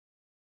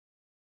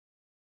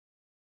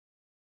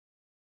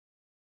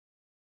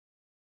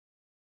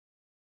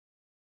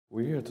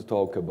We're here to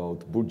talk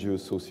about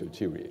Bourdieu's social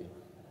theory.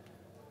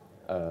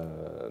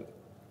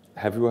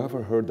 Have you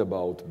ever heard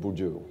about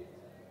Bourdieu?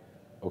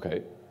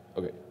 Okay,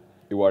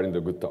 you are in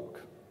the good talk.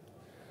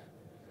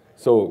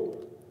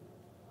 So,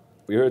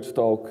 we're here to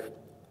talk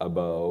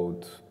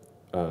about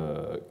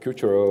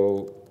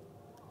cultural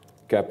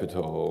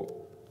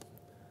capital,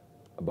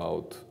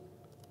 about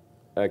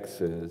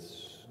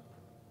hexis,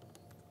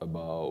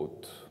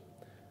 about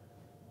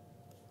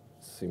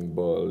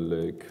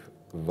symbolic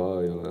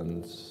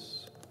violence,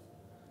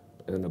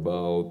 and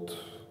about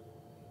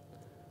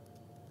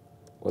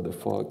what the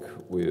fuck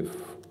with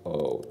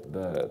all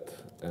that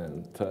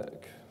and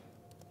tech,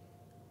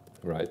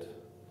 right?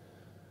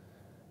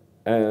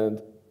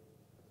 And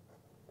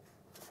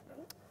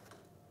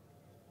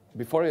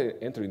before I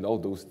enter in all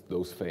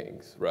those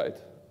things, right,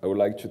 I would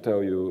like to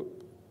tell you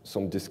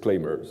some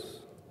disclaimers.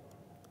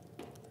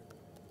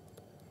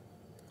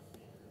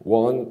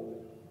 One,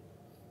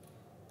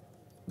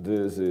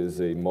 this is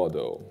a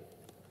model.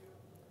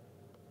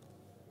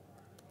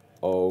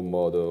 All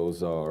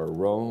models are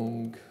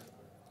wrong,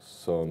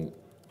 some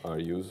are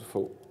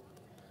useful.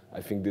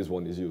 I think this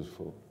one is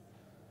useful.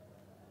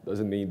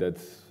 Doesn't mean that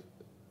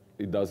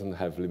it doesn't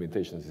have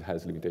limitations. It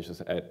has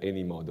limitations.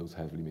 Any models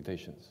have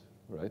limitations,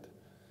 right?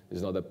 It's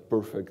not a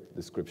perfect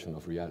description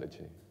of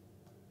reality.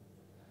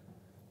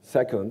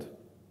 Second,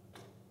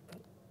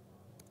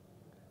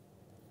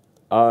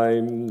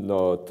 I'm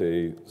not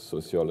a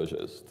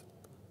sociologist.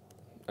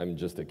 I'm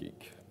just a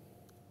geek.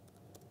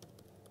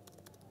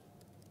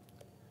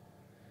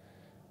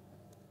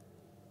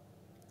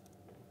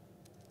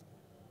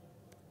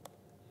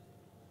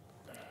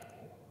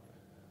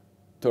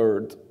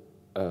 Third,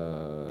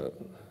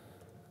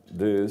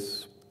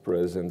 this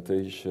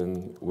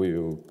presentation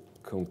will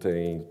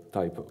contain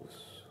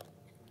typos.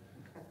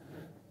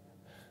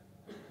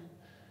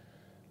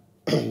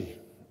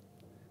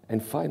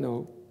 And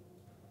final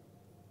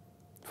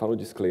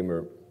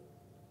disclaimer,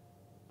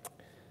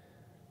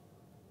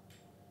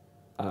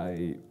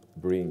 I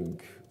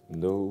bring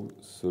no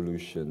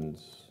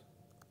solutions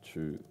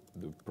to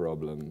the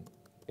problem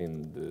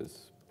in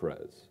this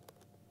press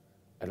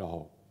at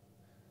all.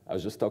 I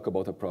just talk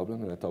about a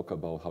problem and I talk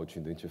about how to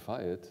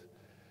identify it,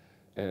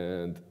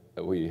 and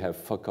we have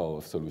fuck all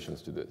of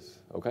solutions to this,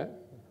 okay?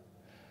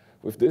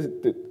 With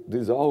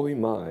this all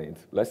in mind,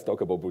 let's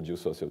talk about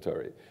Bourdieu's social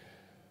theory.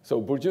 So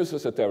Bourdieu's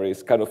social theory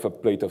is kind of a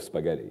plate of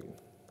spaghetti.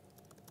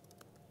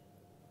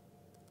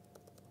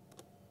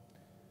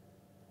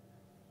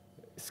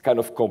 It's kind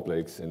of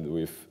complex and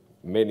with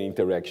many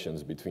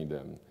interactions between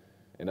them.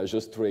 And I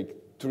just take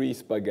 3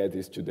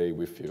 spaghettis today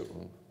with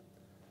you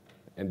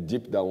and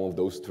dip down on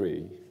those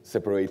 3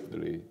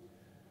 separately.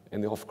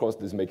 And of course,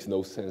 this makes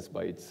no sense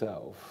by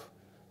itself.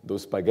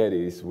 Those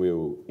spaghettis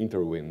will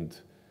intertwine,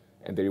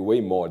 and they're way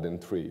more than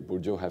 3.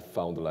 Bourdieu have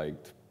found like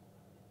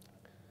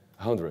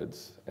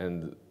hundreds,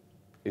 and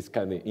it's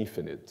kind of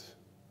infinite,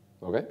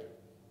 okay?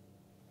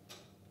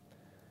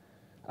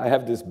 I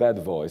have this bad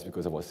voice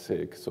because I was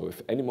sick, so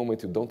if any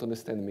moment you don't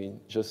understand me,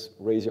 just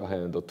raise your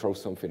hand or throw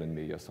something at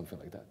me or something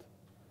like that.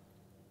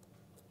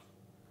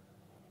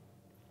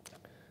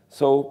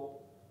 So,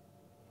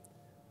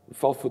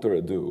 without further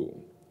ado,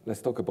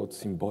 let's talk about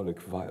symbolic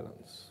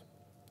violence.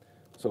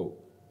 So,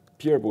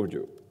 Pierre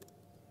Bourdieu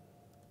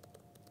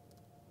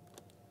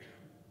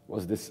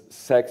was this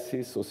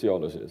sexy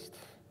sociologist,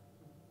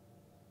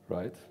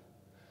 right?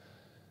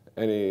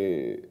 As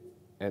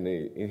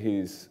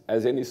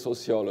any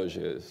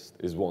sociologist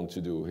is wont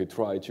to do, he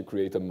tried to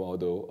create a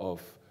model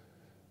of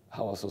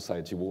how a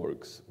society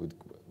works,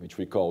 which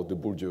we call the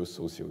Bourdieu's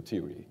social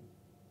theory,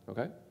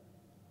 okay?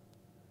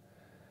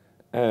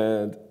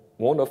 And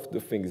one of the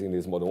things in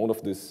this model, one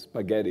of the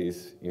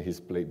spaghettis in his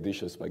plate,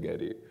 dish of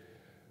spaghetti,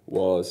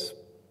 was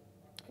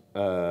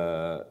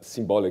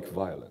symbolic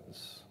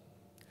violence.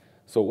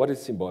 So what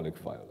is symbolic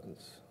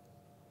violence?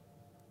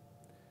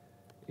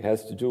 It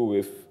has to do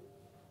with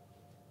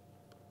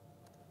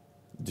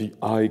the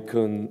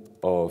icon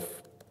of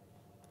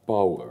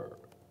power.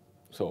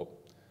 So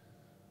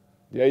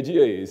the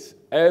idea is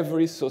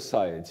every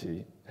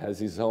society has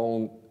its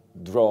own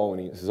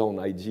drawing, its own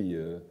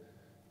idea,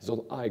 its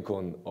own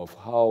icon of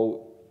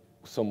how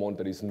someone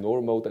that is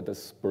normal, that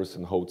this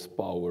person holds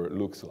power,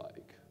 looks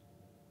like,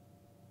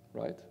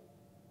 right?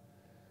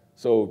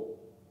 So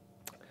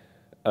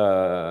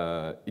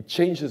it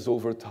changes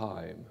over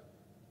time.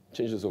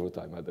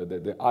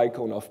 The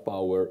icon of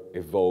power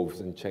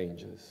evolves and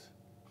changes.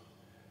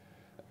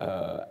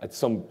 At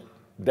some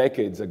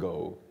decades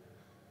ago,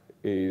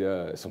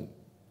 some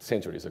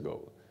centuries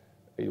ago,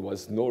 it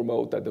was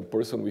normal that the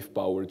person with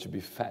power to be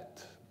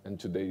fat, and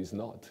today is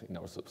not in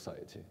our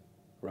society,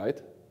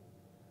 right?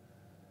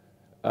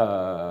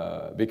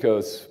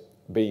 Because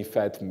being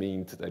fat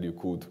meant that you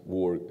could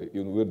work,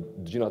 you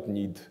do not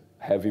need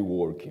heavy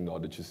work in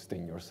order to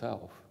sustain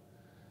yourself.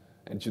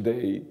 And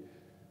today,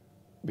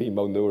 being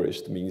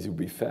malnourished means you'll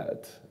be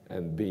fat,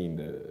 and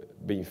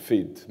being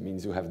fit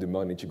means you have the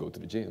money to go to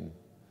the gym.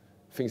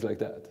 Things like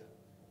that,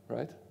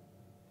 right?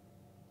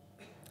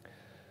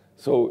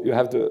 So you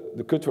have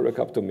the cultural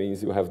capital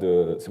means you have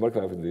the symbolic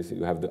capital,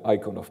 you have the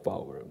icon of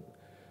power,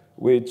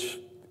 which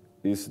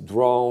is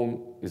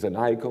an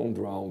icon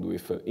drawn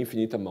with an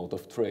infinite amount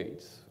of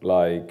traits,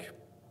 like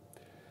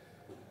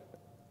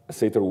a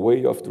certain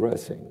way of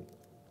dressing,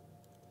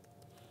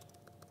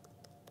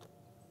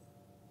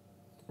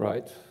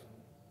 right?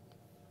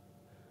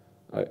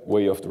 A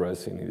way of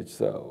dressing in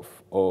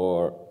itself,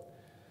 or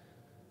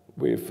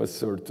with a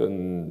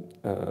certain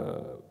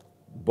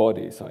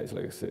body size,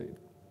 like I said,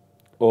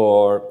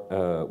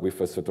 or with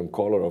a certain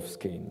color of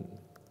skin,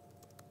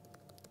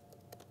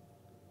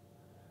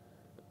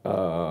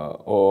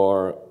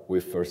 or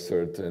with a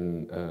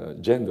certain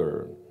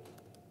gender.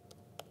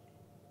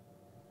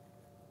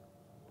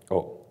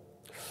 Oh.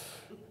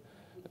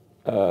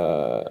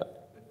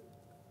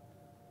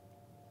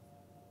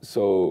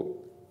 So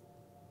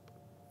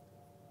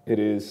it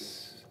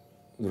is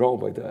drawn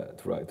by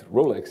that, right?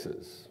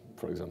 Rolexes,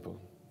 for example,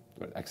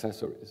 right?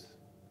 Accessories.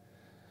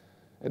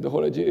 And the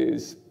whole idea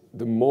is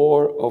the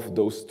more of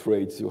those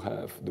traits you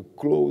have, the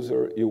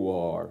closer you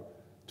are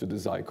to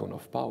this icon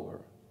of power.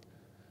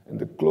 And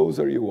the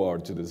closer you are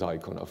to this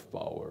icon of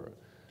power,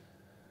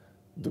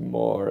 the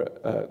more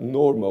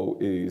normal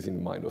it is in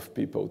the mind of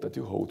people that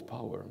you hold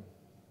power.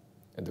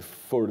 And the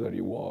further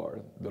you are,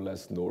 the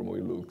less normal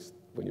it looks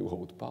when you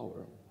hold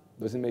power.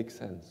 Does it make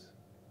sense?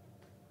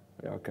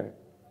 Yeah, okay.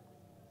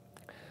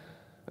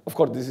 Of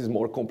course, this is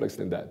more complex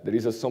than that. There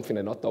is something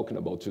I'm not talking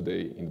about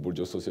today in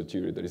Bourdieu social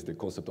theory. There is the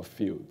concept of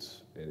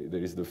fields.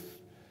 There is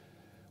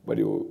where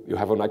you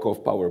have an icon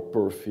of power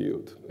per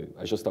field.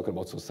 I just talking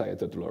about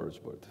society at large,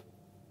 but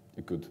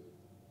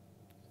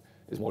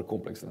it's more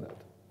complex than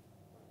that.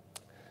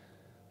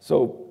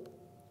 So,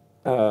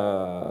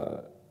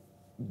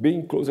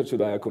 being closer to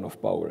the icon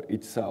of power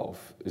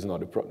itself is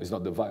not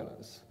the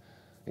violence.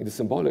 And the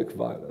symbolic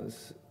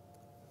violence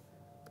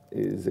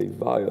is a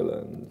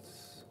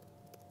violence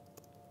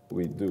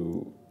we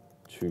do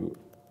to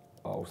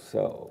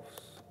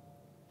ourselves.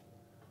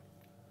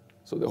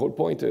 So the whole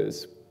point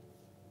is,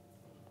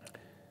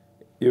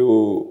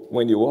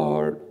 when you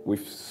are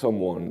with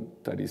someone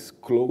that is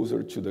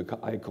closer to the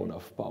icon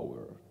of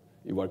power,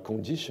 you are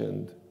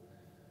conditioned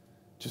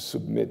to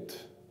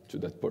submit to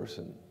that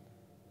person.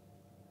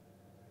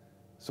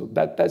 So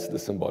that's the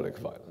symbolic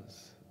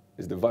violence.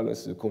 It's the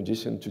violence you're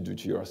conditioned to do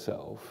to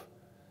yourself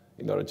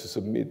in order to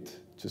submit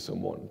to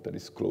someone that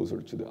is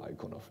closer to the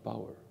icon of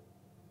power.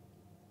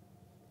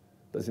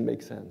 Does it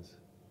make sense?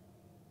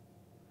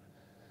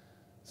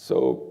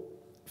 So,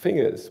 thing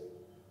is,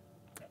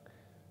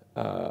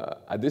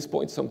 at this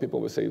point, some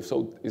people will say,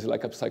 so it's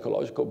like a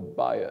psychological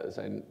bias.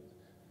 And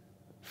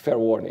fair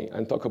warning,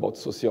 I'm talking about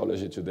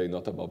sociology today,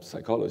 not about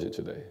psychology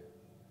today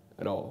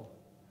at all.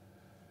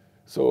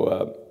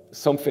 So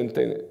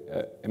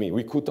I mean,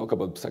 we could talk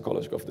about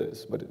psychology of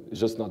this, but it's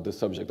just not the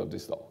subject of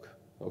this talk,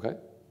 okay?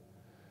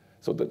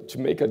 So to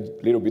make a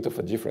little bit of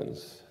a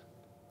difference,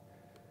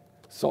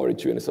 sorry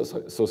to any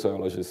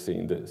sociologists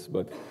seeing this,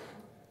 but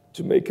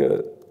to make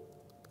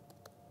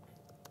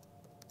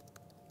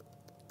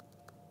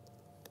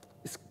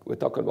we're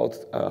talking about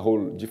a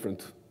whole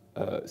different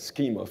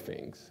scheme of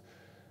things.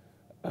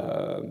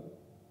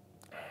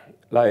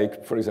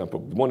 Like, for example,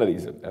 Mona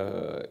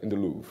Lisa in the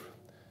Louvre.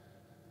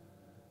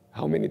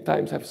 How many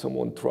times have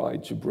someone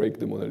tried to break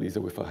the Mona Lisa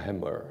with a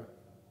hammer?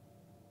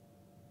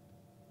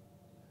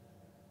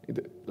 In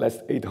the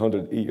last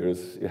 800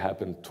 years, it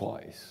happened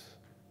twice,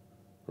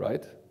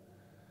 right?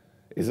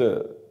 It's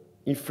an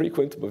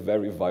infrequent but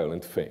very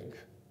violent thing,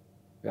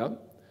 yeah?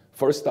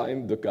 First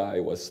time, the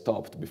guy was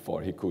stopped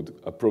before he could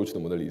approach the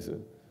Mona Lisa.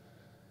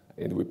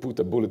 And we put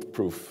a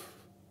bulletproof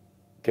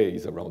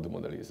case around the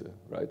Mona Lisa,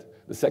 right?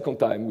 The second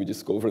time, we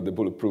discovered the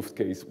bulletproof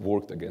case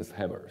worked against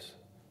hammers,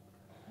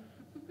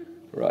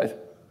 right?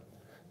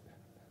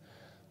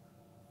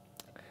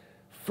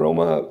 From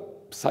a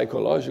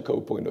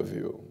psychological point of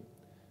view,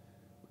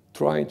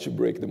 trying to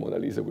break the Mona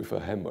Lisa with a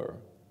hammer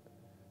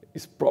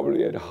is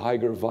probably at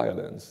higher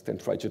violence than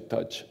try to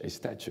touch a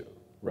statue,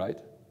 right?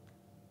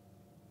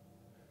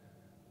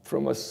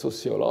 From a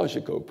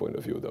sociological point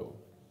of view, though,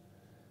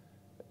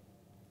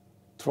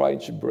 trying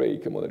to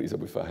break a Mona Lisa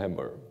with a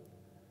hammer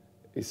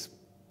is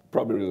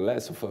probably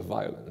less of a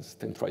violence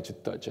than try to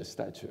touch a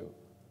statue.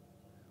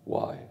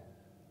 Why?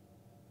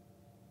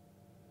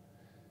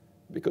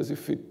 Because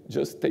if we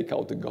just take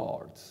out the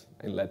guards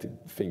and let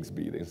things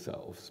be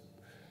themselves,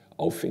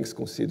 all things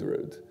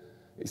considered,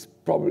 it's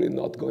probably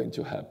not going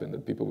to happen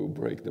that people will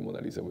break the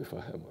Mona Lisa with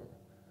a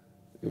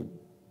hammer.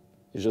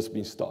 It's just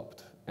been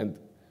stopped. And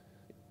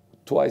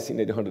twice in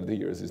 800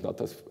 years is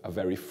not a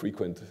very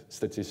frequent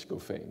statistical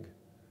thing,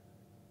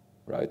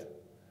 right?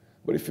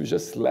 But if you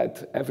just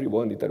let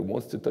everyone that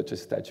wants to touch a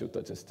statue,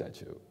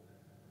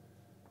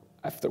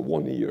 after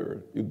 1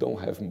 year, you don't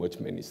have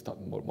many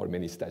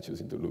statues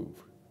in the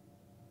Louvre.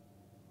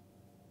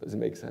 Does it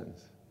make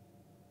sense?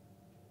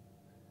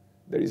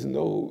 There is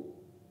no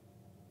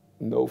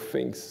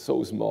thing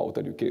so small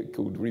that you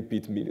could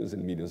repeat millions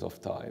and millions of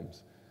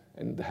times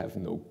and have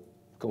no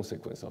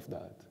consequence of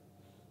that.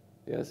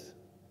 Yes? Is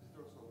it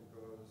also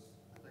because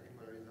attacking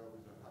Mona Lisa with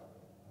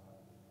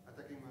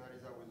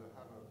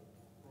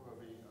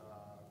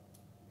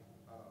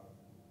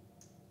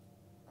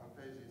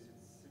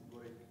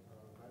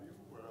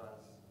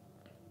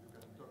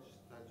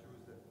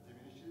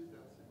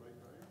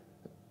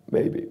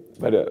Maybe.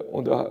 But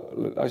on the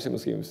large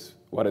schemes,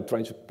 what I'm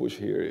trying to push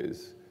here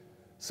is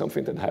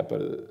something that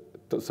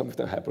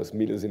happens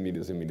millions and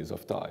millions and millions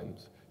of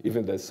times.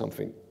 Even that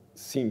something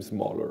seems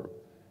smaller,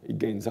 it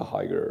gains a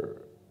higher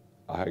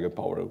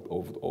power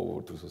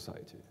over to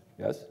society.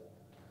 Yes?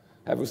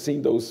 Have you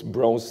seen those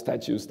bronze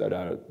statues that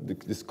are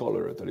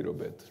discolored a little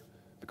bit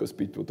because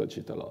people touch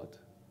it a lot,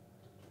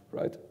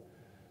 right?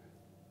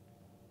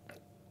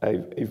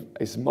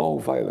 A small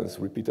violence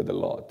repeated a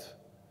lot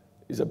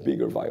is a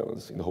bigger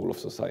violence in the whole of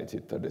society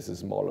than this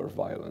smaller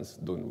violence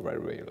done very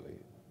rarely.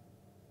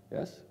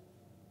 Yes?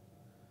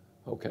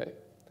 Okay.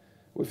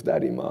 With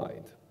that in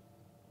mind,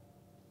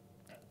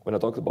 when I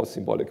talk about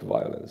symbolic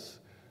violence,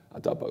 I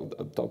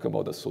talk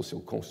about the social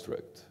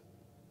construct.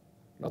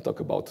 I talk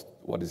about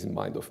what is in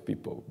mind of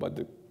people, but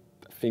the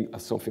thing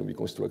as something we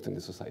construct in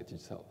the society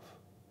itself.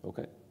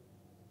 Okay?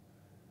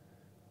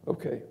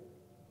 Okay.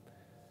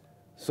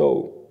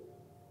 So,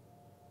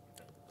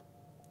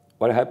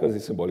 what happens in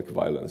symbolic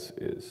violence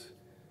is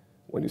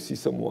when you see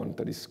someone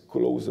that is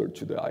closer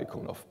to the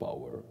icon of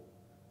power,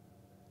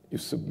 you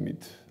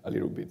submit a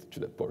little bit to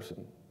that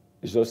person.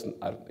 It's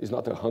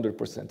not a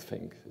 100%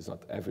 thing. It's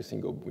not every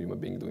single human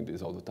being doing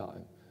this all the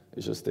time.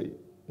 It's just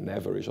an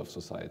average of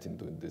society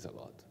doing this a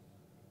lot.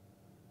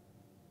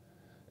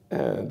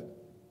 And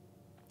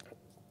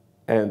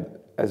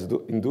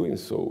in doing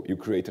so, you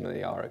create an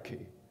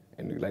hierarchy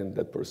and you lend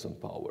that person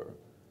power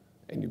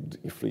and you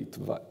inflict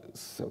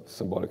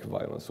symbolic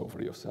violence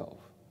over yourself.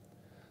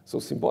 So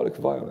symbolic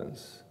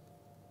violence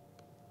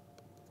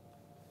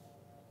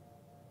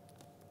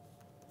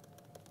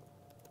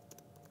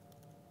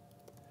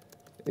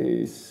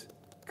is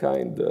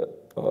kind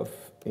of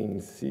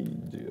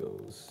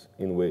insidious,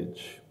 in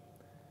which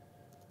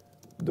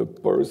the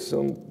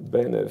person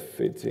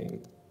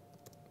benefiting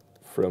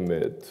from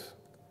it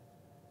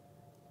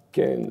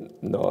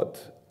cannot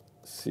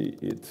see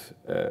it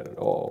at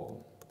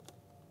all.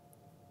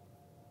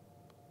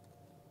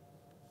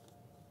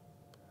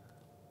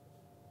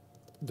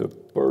 The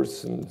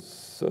person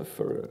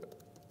suffering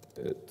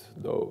it,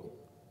 though,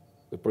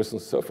 the person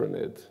suffering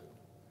it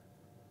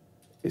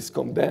is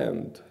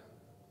condemned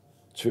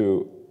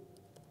to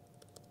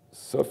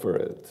suffer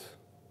it,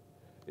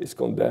 is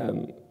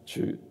condemned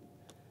to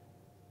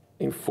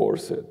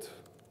enforce it,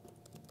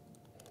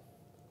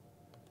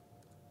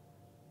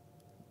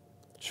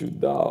 to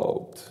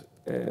doubt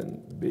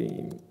and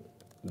being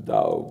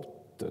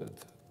doubted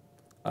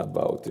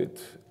about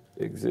it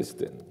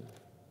existing,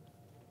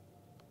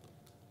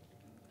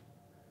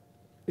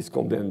 is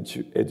condemned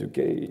to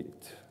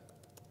educate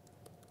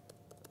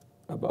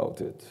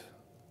about it.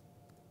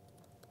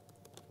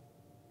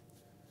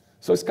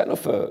 So it's kind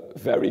of a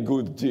very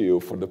good deal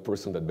for the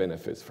person that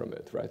benefits from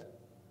it, right?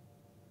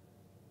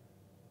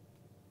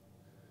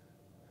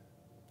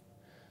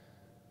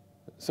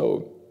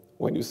 So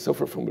when you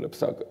suffer from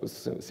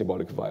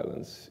symbolic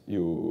violence,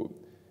 you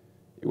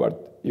are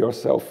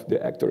yourself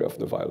the actor of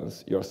the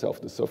violence, yourself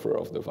the sufferer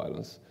of the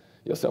violence,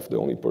 yourself the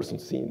only person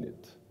seeing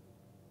it.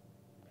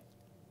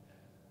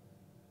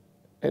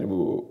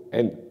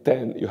 And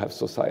then you have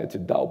society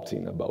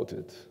doubting about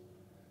it,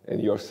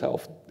 and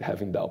yourself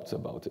having doubts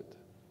about it.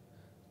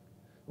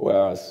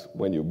 Whereas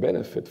when you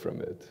benefit from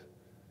it,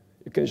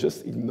 you can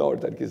just ignore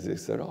that it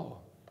exists at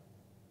all.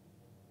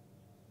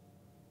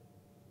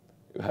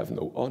 You have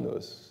no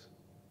honors,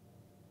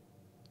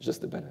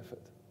 just the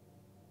benefit.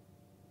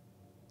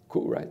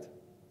 Cool, right?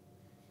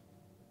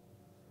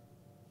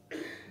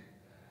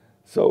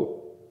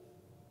 So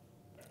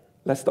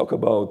let's talk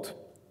about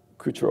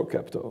cultural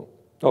capital.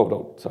 Oh,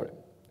 no, sorry.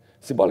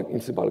 In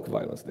symbolic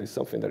violence, there's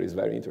something that is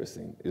very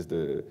interesting, is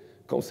the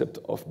concept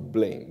of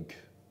bling.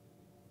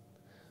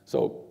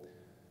 So,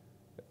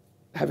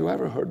 have you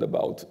ever heard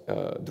about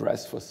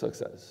dress for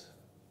success?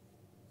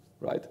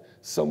 Right?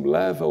 Some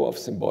level of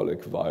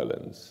symbolic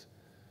violence,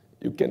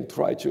 you can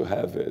try to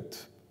have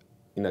it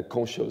in a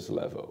conscious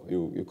level.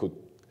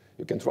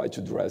 You can try to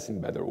dress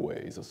in better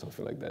ways or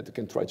something like that. You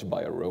can try to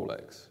buy a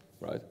Rolex,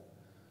 right?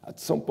 At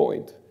some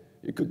point,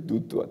 you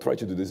could try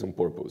to do this on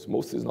purpose.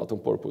 Most is not on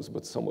purpose,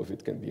 but some of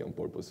it can be on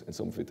purpose, and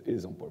some of it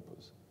is on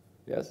purpose.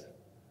 Yes?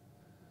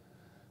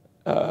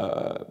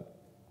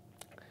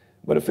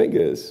 But the thing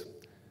is,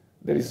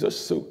 there is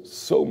just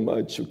so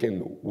much you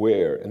can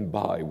wear and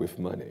buy with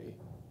money.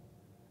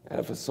 And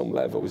at some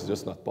level, it's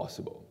just not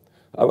possible.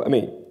 I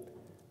mean,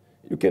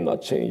 you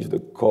cannot change the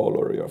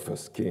color of your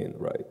skin,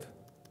 right?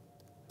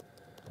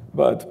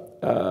 But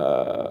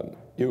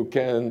you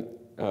can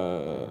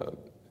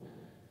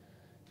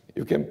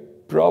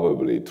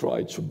probably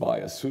try to buy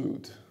a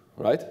suit,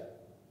 right?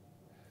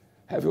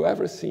 Have you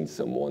ever seen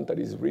someone that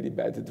is really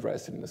badly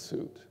dressed in a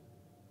suit?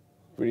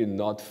 Really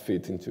not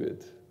fit into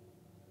it,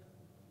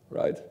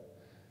 right?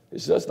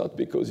 It's just not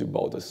because you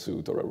bought a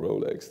suit or a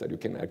Rolex that you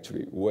can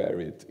actually wear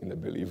it in a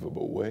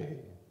believable way.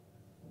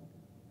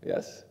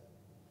 Yes?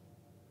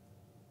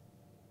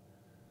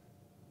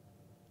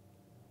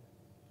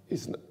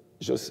 It's not,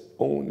 just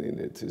owning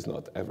it is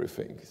not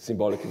everything.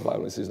 Symbolic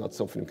violence is not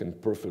something you can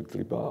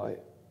perfectly buy.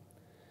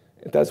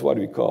 And that's what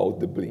we call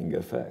the bling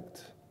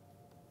effect.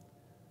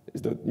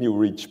 It's the new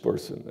rich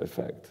person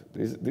effect.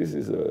 This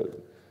is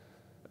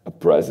a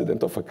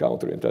president of a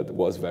country that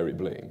was very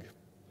bling.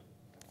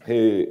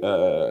 He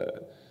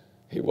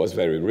was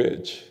very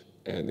rich,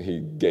 and he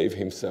gave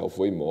himself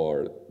way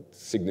more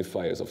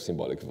signifiers of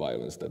symbolic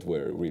violence that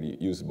were really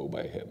usable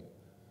by him,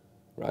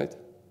 right?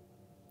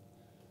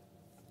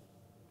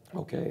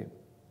 Okay.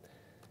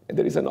 And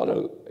there is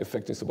another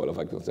effect in symbolic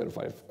violence that I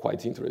find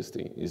quite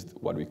interesting, is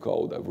what we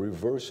call the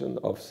reversion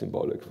of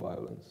symbolic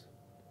violence.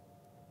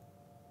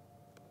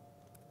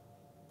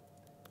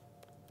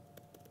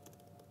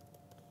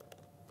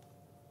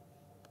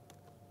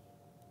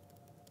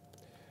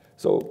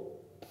 So,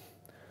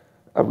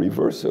 a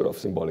reversal of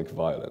symbolic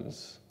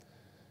violence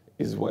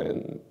is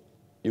when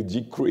you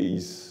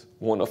decrease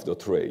one of the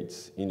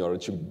traits in order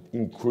to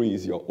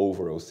increase your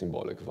overall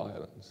symbolic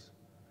violence.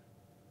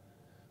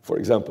 For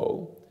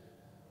example,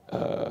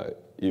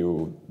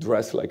 you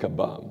dress like a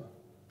bum,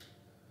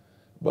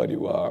 but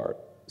you are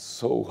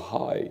so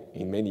high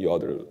in many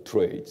other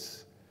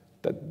traits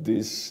that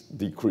this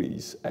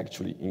decrease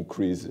actually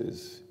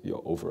increases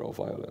your overall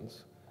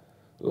violence.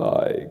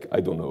 Like, I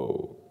don't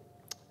know,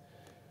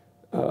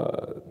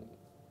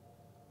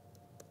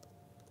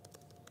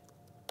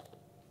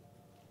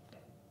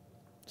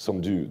 some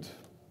dude,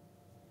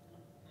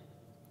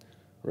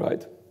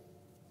 right?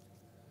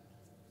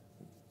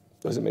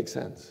 Does it make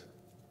sense?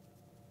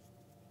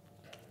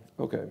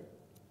 Okay.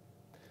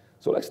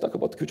 So let's talk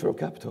about cultural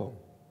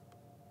capital.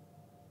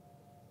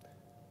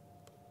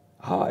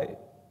 Hi,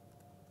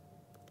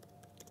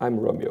 I'm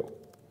Romeu.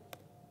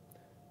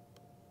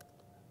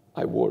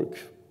 I work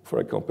for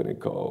a company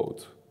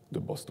called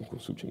the Boston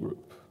Consulting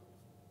Group.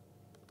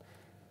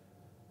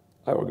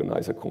 I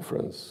organize a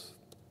conference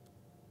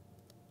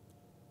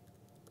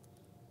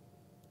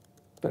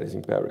that is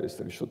in Paris,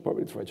 and you should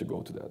probably try to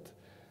go to that.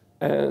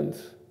 And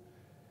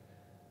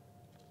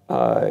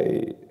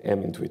I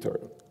am in Twitter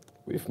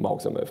with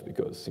Malxamef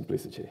because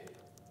simplicity.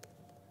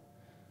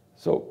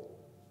 So,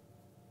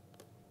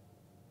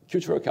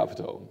 cultural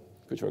capital.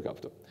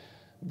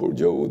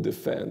 Bourdieu would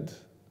defend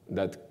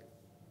that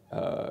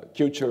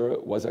culture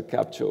was a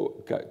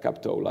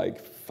capital like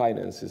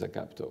finance is a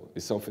capital.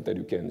 It's something that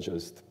you can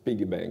just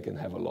piggy bank and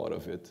have a lot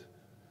of it.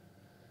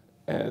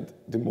 And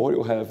the more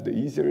you have, the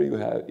easier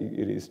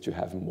it is to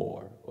have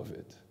more of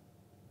it.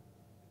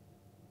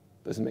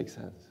 Does it make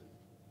sense?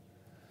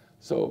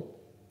 So,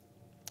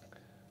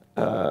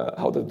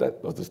 how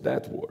does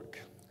that work?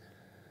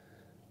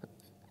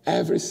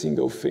 Every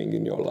single thing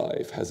in your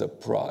life has a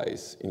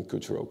price in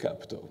cultural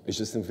capital. It's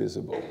just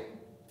invisible.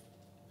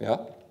 Yeah?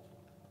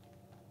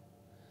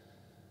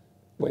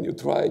 When you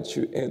try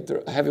to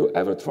enter, have you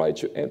ever tried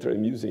to enter a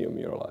museum in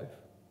your life?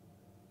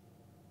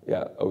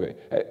 Yeah, okay.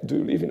 Do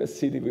you live in a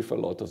city with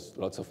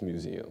lots of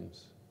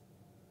museums?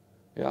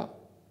 Yeah?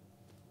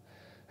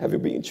 Have you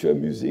been to a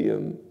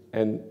museum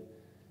and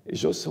it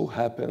just so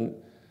happened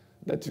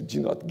that you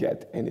did not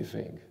get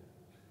anything?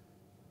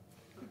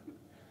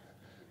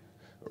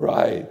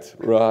 Right.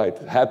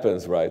 It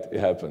happens, right? It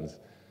happens.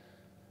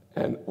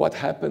 And what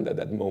happened at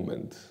that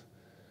moment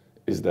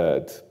is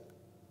that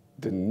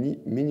the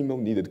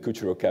minimum needed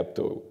cultural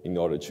capital in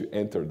order to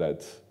enter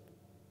that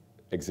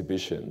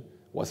exhibition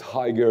was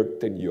higher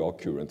than your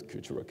current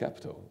cultural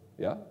capital,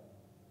 yeah?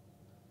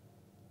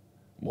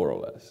 More or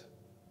less.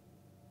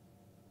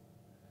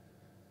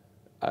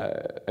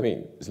 I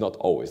mean, it's not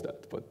always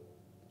that, but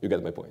you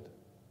get my point.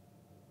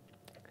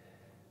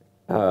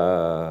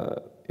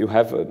 You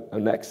have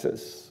an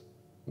access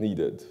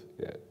needed.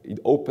 Yeah. It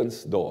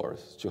opens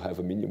doors to have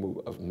a minimum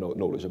of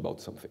knowledge about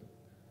something.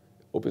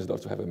 Opens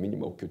doors to have a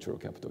minimum cultural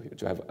capital here,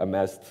 to have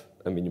amassed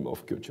a minimum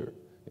of culture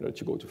in order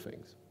to go to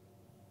things.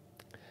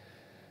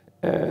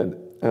 And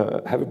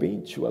have you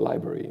been to a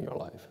library in your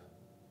life?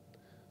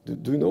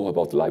 Do you know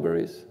about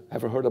libraries?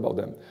 Ever heard about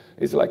them?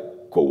 It's like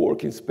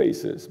co-working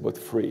spaces, but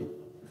free.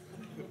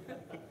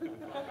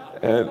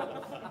 And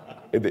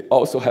they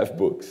also have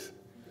books.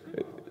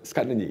 It's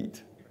kind of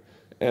neat.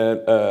 And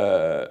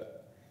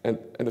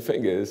the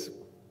thing is,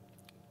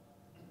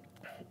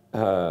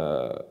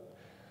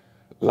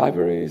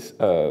 libraries,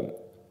 the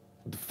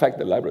fact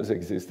that libraries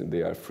exist and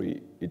they are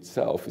free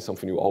itself is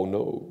something you all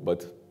know,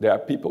 but there are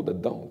people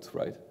that don't,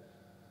 right?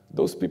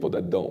 Those people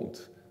that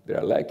don't, they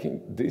are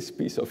lacking this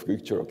piece of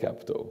cultural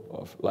capital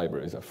of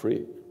libraries are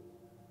free,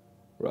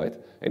 right?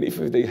 And if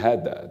they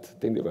had that,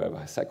 then they would have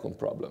a second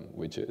problem,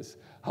 which is,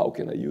 how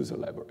can I use a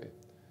library?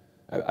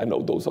 I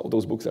know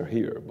those books are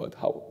here, but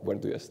where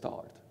do I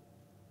start,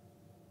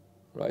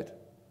 right?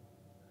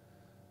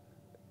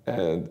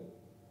 And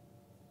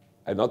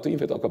not to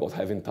even talk about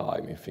having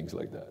time and things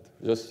like that.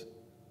 Just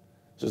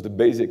the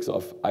basics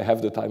of, I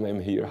have the time, I'm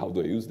here, how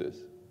do I use this,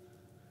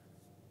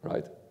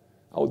 right?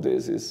 All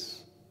this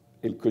is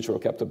a cultural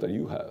capital that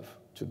you have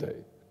today,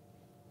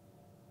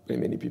 and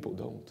many people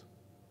don't.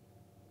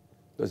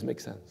 Does it make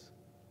sense?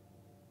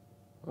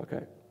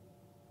 Okay.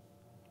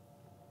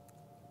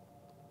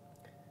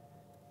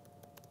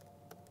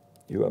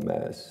 You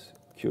amass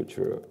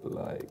culture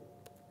like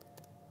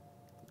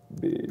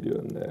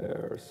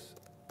billionaires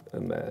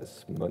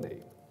amass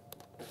money.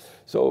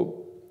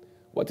 So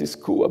what is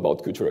cool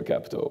about cultural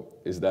capital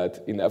is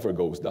that it never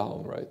goes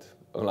down, right?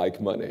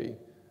 Unlike money,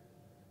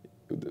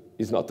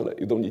 it's not like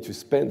you don't need to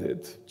spend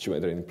it to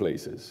enter in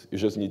places. You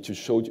just need to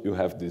show you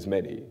have this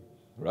many,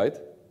 right?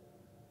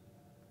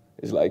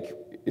 It's like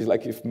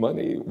if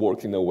money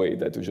worked in a way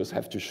that you just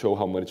have to show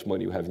how much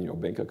money you have in your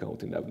bank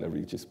account and never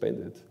need to spend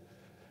it,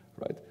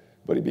 right?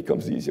 But it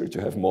becomes easier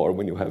to have more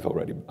when you have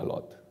already a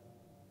lot.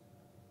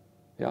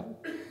 Yeah?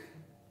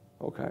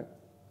 Okay.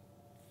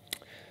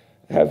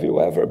 Have you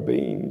ever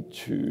been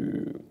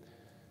to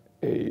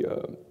a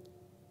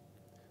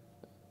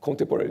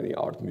contemporary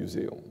art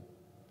museum?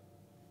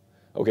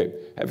 Okay,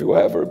 have you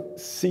ever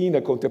seen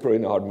a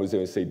contemporary art museum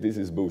and say, this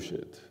is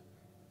bullshit?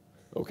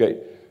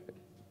 Okay,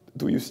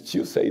 do you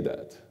still say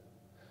that?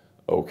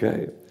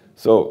 Okay,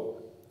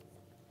 so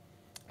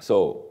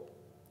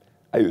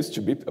I used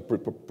to be a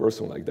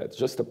person like that.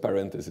 Just a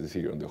parenthesis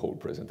here on the whole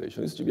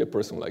presentation. I used to be a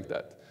person like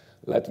that.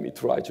 Let me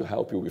try to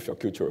help you with your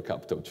cultural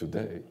capital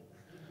today.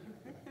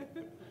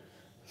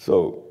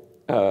 So,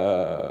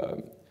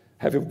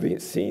 have you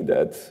seen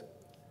that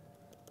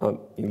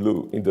in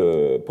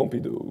the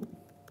Pompidou?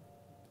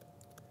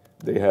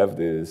 They have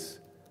this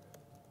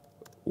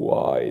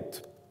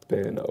white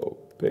panel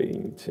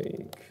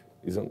painting.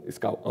 It's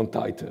called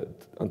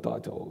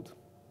Untitled.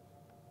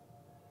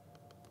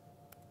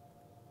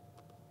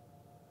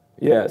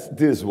 Yes,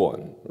 this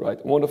one,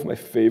 right? One of my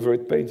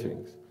favorite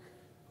paintings.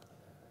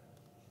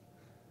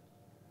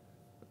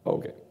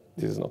 Okay,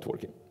 this is not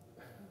working.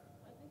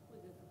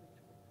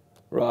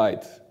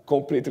 Right,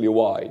 completely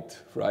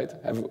white, right?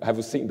 Have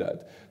you seen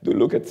that? Do you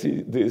look at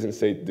this and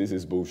say, this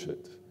is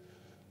bullshit?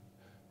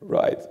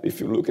 Right,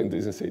 if you look at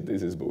this and say,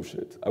 this is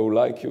bullshit, I would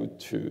like you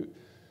to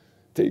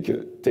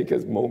take a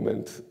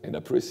moment and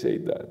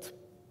appreciate that.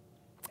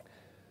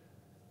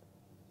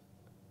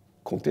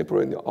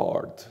 Contemporary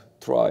art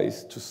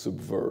tries to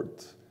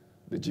subvert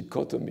the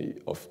dichotomy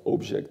of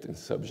object and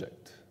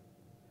subject.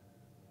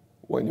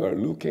 When I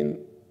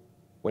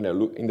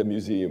look in the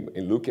museum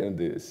and looking at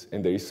this,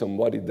 and there is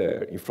somebody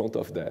there in front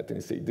of that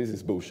and say, this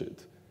is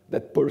bullshit,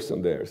 that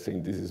person there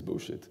saying this is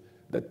bullshit,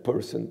 that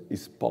person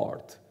is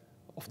part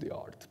of the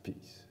art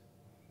piece.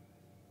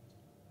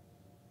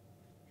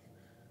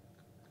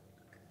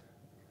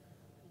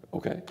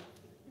 Okay?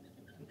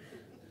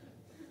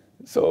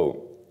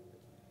 So,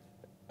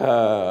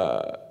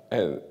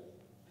 and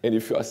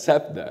if you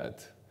accept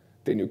that,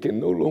 then you can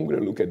no longer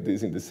look at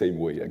this in the same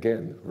way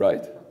again,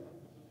 right?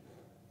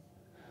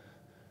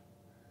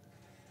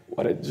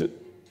 What I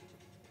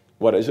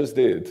just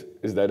did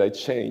is that I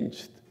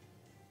changed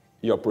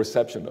your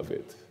perception of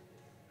it.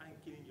 I'm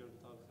killing your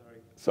talk,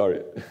 sorry.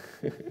 Sorry.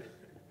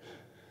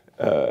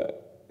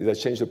 Is I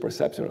changed the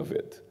perception of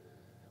it.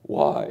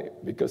 Why?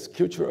 Because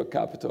cultural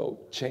capital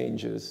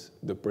changes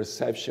the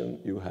perception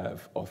you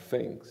have of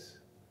things.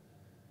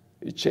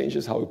 It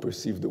changes how you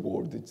perceive the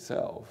world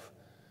itself.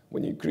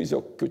 When you increase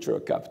your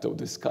cultural capital,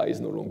 the sky is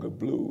no longer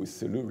blue, it's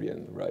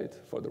Silurian, right?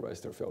 For the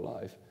rest of your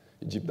life.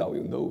 Deep down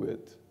you know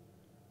it.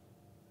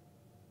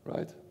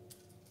 Right?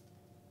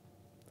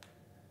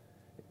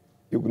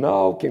 You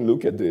now can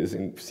look at this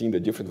and see in a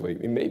different way.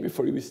 And maybe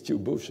for you it's still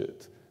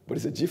bullshit, but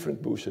it's a different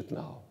bullshit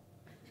now.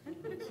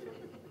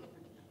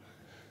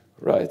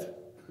 Right?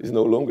 It's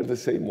no longer the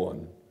same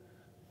one.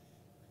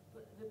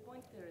 But the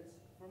point there is,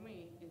 for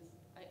me, is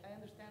I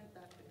understand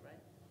that bit, right?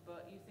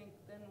 But you think,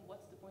 then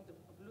what's the point of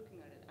looking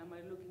at it? Am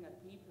I looking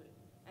at people?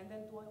 And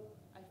then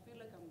I feel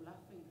like I'm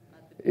laughing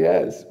at the people.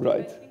 Yes, right.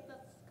 I think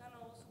that's kind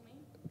of also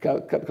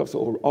me. Becomes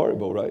so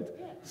horrible, right?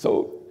 Yeah.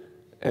 So,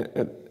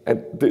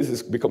 and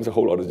this becomes a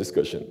whole other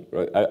discussion,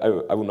 right?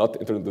 I will not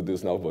enter into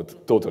this now,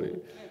 but totally.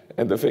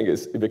 And the thing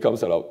is, it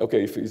becomes about,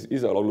 okay, if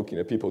he's allowed looking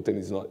at people, then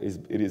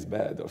it is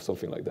bad or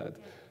something like that.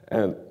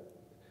 And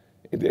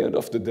at the end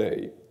of the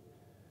day,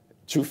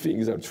 two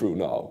things are true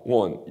now.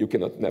 One, you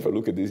cannot never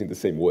look at this in the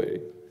same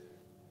way.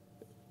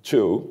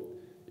 Two,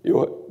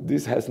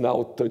 this has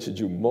now touched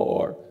you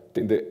more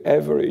than the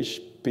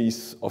average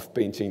piece of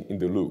painting in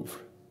the Louvre,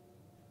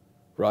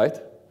 right?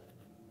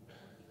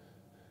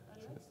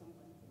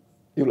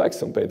 You like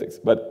some paintings,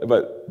 but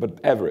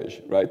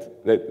average, right?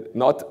 That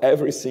not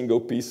every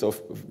single piece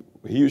of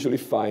usually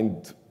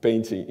find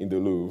painting in the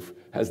Louvre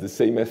has the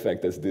same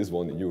effect as this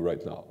one in you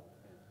right now,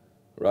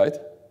 right?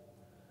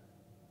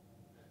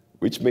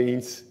 Which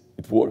means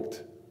it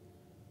worked.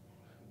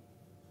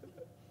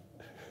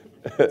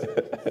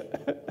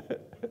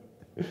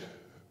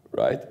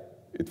 Right?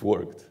 It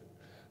worked.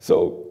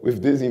 So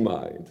with this in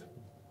mind,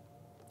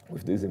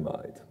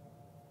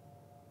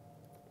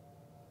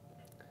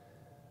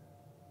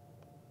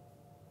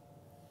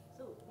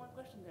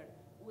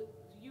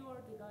 you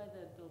are the guy,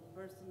 the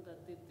person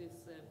that did this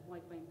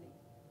white painting.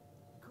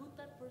 Could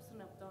that person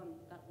have done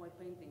that white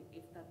painting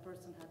if that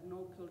person had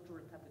no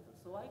cultural capital?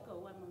 So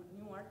I'm a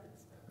new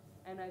artist,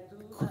 and I do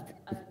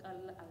a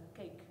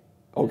cake.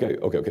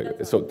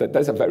 Okay. So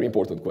that's a very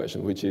important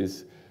question, which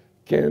is,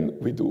 can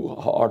we do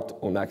art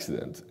on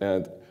accident?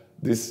 And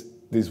this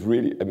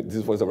really, I mean,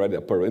 this was already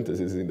a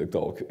parenthesis in the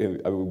talk,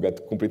 and I will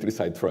get completely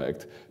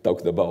sidetracked,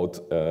 talking about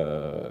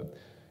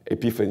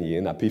epiphany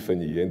and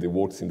epiphany and the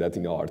works in that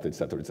in art,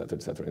 etc., etc.,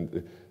 etc.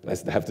 And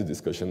let's have the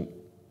discussion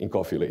in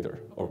coffee later,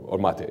 or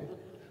mate.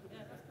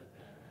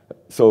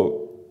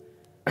 So,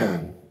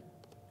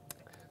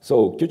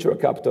 so cultural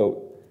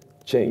capital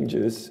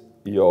changes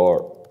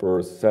your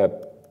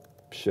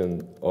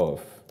perception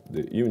of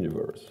the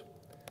universe.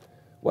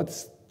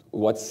 What's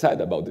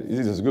sad about this?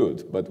 This is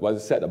good, but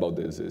what's sad about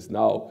this is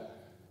now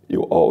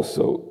you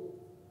also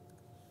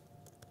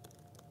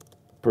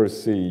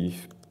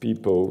perceive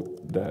people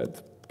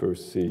that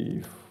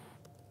perceive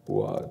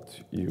what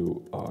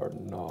you are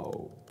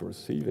now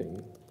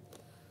perceiving.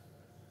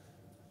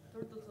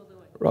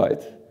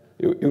 Right?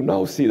 You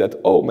now see that,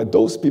 oh, but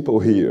those people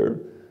here,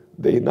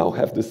 they now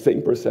have the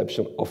same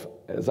perception of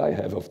as I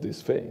have of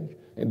this thing,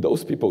 and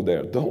those people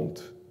there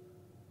don't.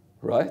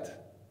 Right?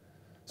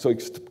 So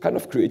it kind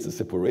of creates a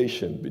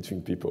separation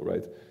between people,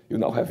 right? You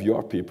now have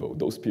your people,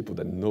 those people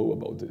that know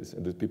about this,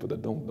 and the people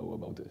that don't know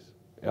about this.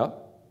 Yeah?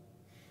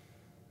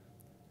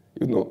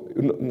 You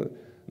know,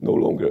 no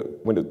longer,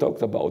 when you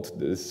talked about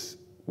this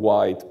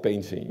white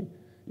painting,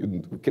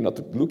 you cannot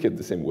look at it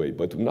the same way.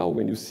 But now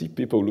when you see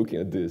people looking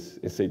at this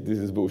and say, this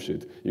is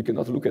bullshit, you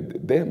cannot look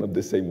at them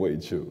the same way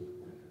too.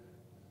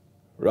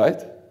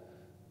 Right?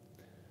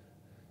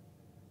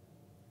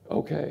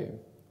 Okay.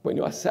 When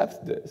you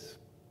accept this,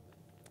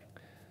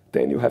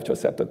 then you have to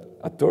accept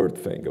a third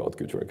thing about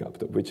cultural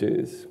capital, which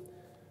is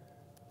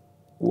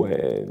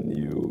when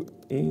you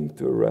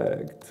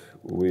interact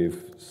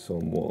with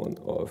someone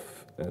of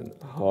an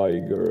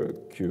higher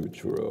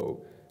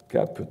cultural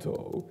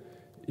capital,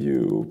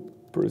 you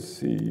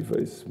perceive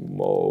a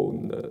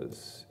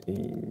smallness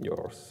in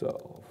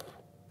yourself.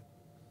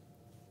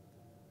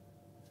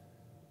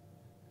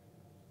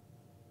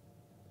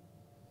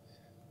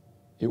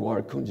 You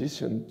are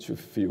conditioned to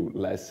feel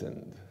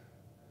lessened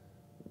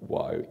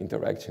while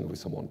interacting with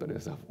someone that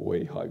has a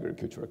way higher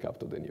cultural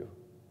capital than you.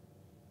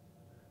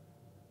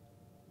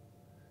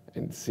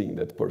 And seeing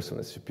that person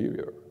as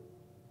superior.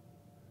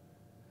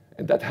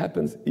 And that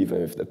happens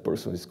even if that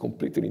person is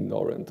completely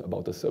ignorant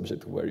about the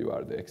subject where you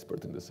are the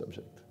expert in the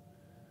subject.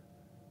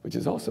 Which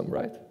is awesome,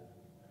 right?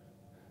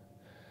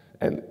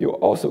 And you're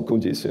also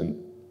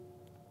conditioned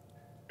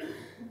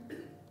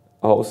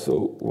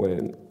also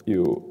when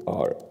you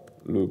are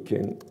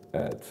looking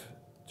at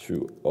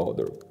two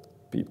other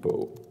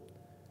people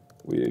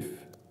with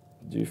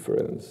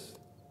difference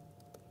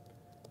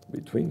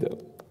between them.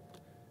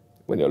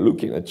 When you're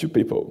looking at two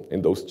people,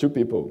 and those two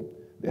people,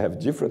 they have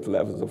different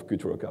levels of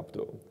cultural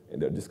capital,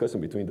 and they're discussing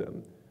between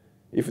them.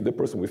 If the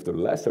person with the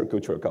lesser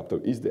cultural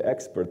capital is the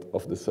expert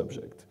of the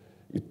subject,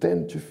 you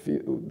tend to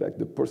feel that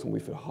the person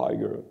with a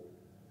higher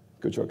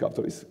cultural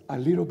capital is a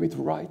little bit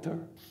righter.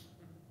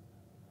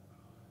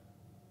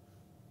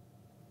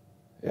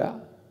 Yeah?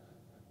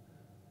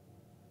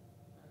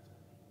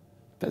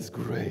 That's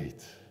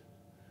great.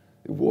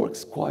 It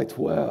works quite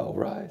well,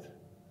 right?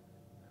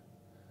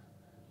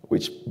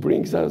 Which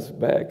brings us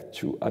back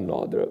to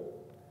another,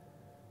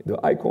 the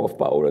icon of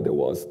power, there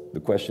was the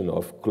question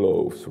of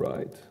clothes,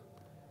 right?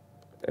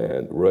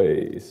 And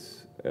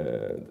race,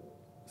 and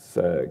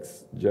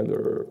sex,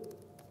 gender,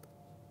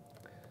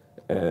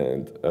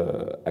 and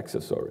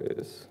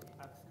accessories,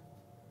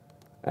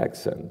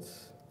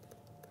 accents.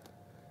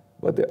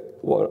 But there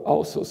was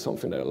also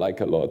something I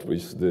like a lot,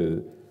 which is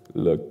the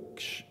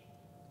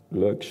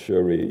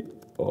luxury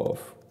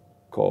of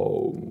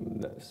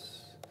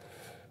calmness.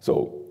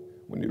 So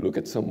when you look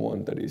at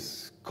someone that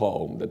is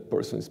calm, that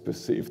person is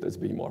perceived as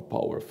being more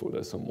powerful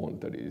than someone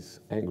that is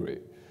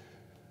angry.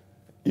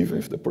 Even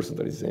if the person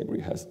that is angry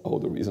has all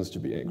the reasons to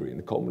be angry,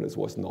 and calmness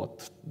was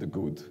not the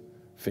good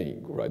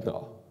thing right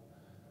now.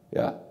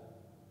 Yeah?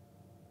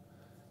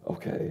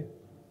 Okay.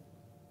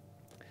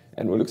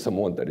 And we look at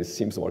someone that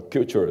seems more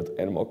cultured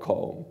and more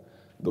calm.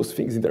 Those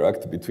things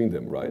interact between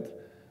them, right?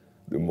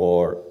 The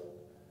more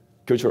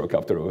cultural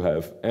capital you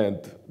have, and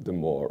the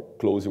more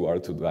close you are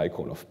to the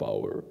icon of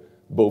power,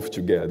 both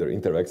together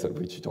interact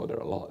with each other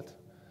a lot.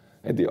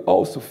 And they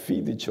also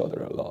feed each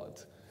other a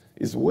lot.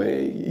 It's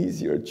way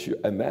easier to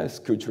amass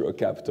cultural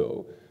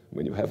capital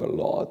when you have a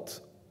lot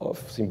of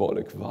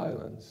symbolic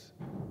violence.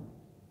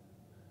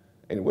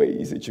 And way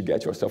easier to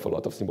get yourself a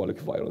lot of symbolic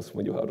violence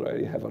when you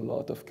already have a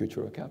lot of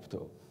cultural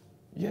capital.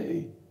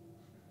 Yay.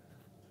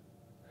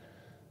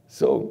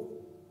 So,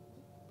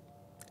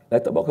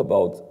 let's talk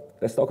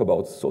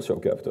about social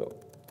capital.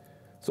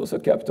 Social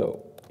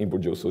capital in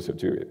Bourdieu's social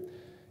theory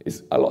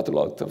is a lot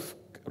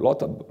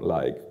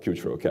like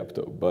cultural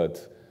capital,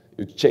 but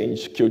you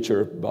change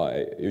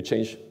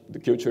the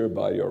culture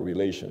by your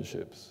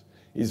relationships.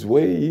 It's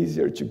way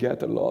easier to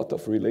get a lot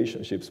of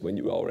relationships when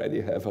you already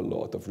have a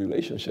lot of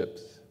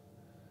relationships.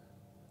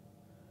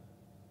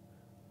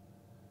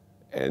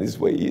 And it's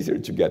way easier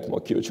to get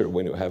more culture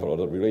when you have a lot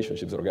of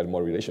relationships, or get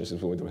more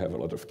relationships when you have a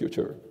lot of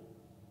culture.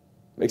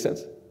 Make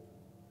sense?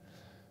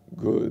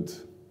 Good,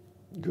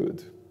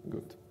 good,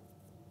 good.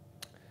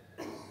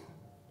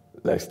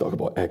 Let's talk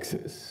about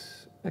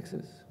hexis.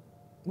 Hexis?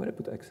 Where did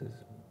I put hexis?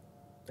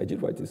 I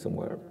did write this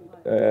somewhere.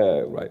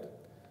 Right.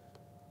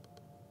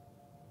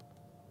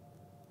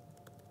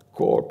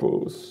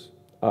 corpus,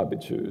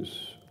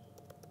 habitus,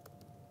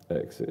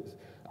 hexis.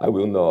 I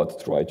will not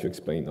try to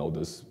explain all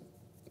this,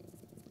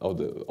 all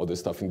the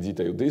stuff in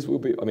detail. This will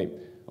be, I mean,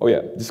 oh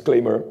yeah,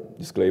 disclaimer.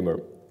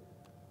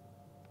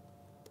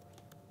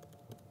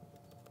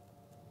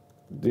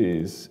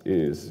 This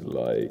is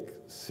like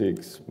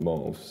 6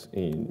 months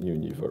in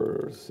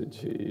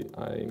university.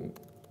 I'm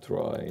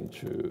trying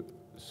to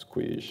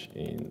squish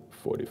in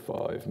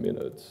 45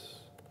 minutes.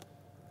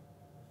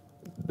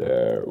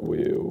 There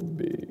will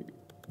be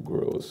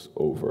gross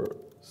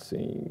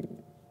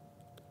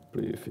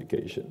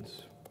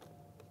oversimplifications.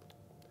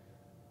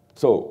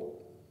 So,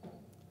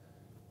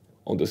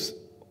 on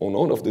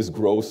one of these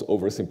gross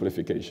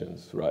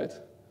oversimplifications, right?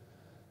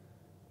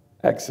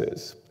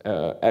 Hexis.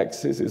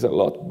 Hexis is a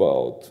lot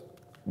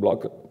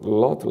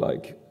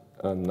like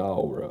an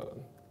aura,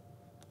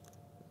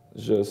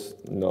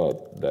 just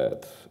not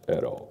that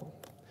at all.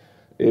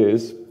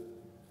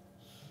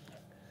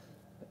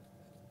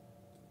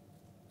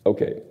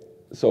 Okay,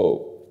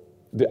 so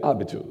the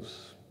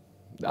habitus.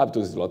 The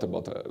habitus is a lot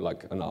about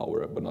like an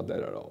aura, but not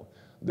that at all.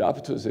 The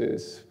habitus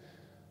is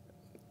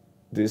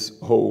this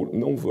whole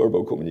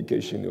non-verbal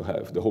communication you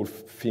have, the whole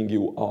thing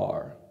you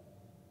are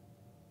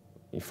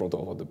in front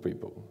of other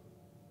people.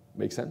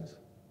 Make sense?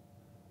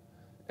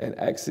 And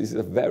hexis is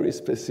a very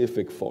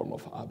specific form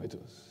of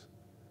habitus.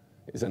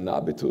 It's an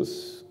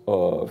habitus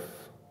of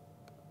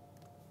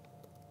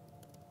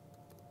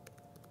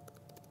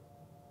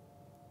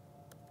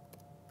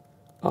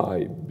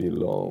I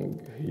belong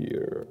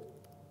here,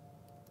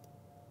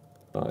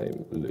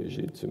 I'm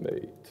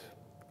legitimate.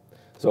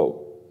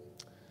 So,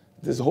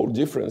 this whole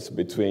difference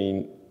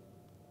between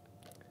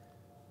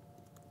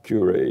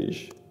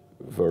courage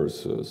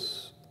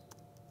versus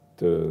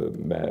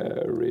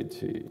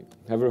temerity.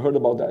 Have you heard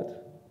about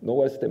that? Know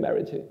what's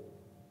temerity?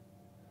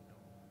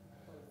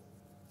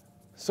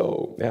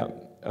 So, yeah,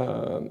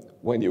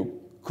 when you're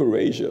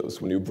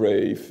courageous, when you're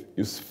brave,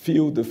 you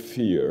feel the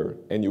fear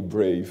and you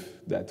brave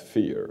that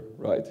fear,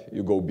 right?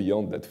 You go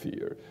beyond that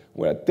fear.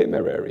 When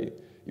temerary,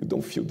 you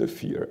don't feel the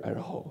fear at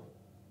all,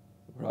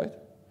 right?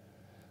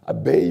 A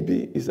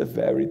baby is a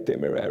very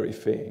temerary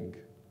thing,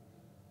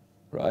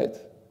 right?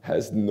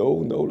 Has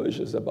no knowledge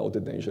about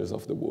the dangers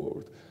of the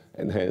world,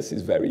 and hence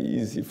it's very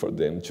easy for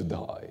them to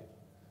die,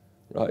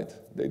 right?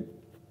 They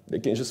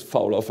can just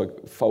fall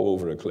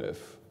over a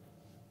cliff.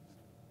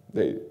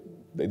 They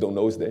don't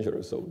know it's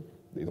dangerous, so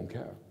they don't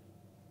care,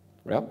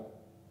 yeah?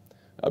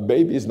 A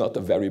baby is not a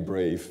very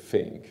brave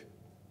thing,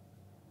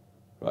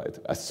 right?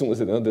 As soon as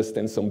they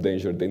understand some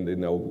danger, then they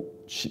know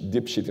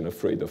deep shit and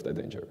afraid of that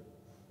danger,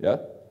 yeah?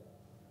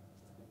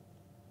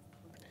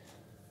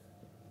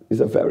 Is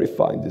a very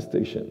fine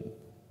distinction.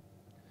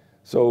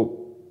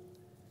 So,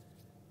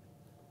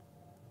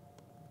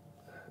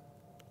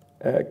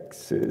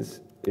 hexis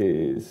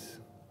is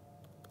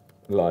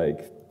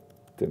like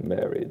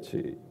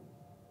temerity.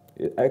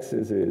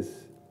 Hexis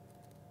is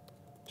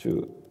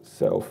to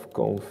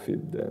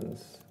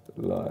self-confidence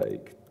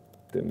like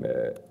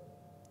temerity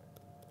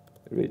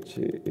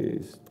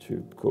is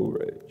to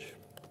courage.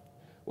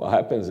 What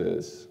happens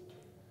is,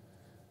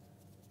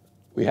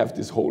 we have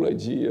this whole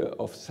idea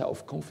of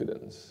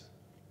self-confidence,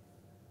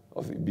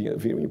 of it being a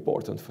very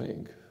important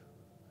thing.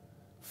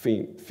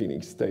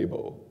 Feeling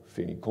stable,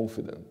 feeling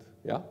confident,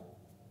 yeah?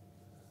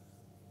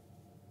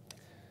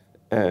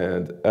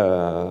 And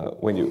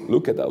when you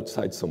look at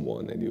outside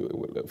someone,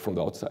 and from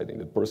the outside, and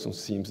the person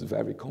seems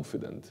very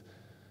confident,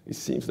 it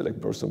seems that the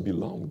person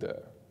belongs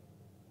there.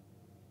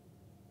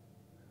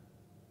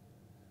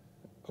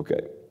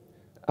 Okay,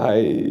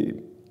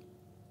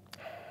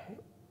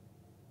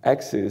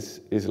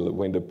 hexis is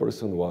when the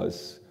person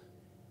was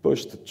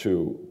pushed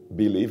to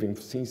believing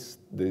since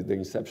the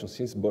inception,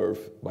 since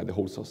birth, by the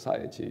whole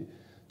society,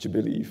 to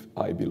believe,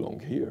 I belong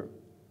here.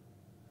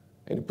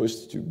 And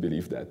pushed to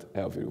believe that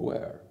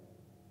everywhere.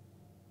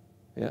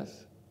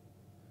 Yes?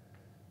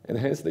 And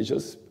hence they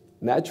just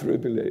naturally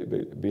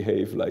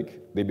behave like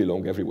they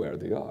belong everywhere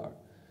they are.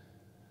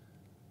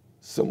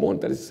 Someone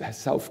that is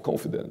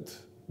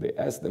self-confident, they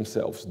ask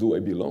themselves, do I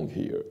belong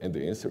here? And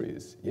the answer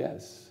is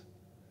yes.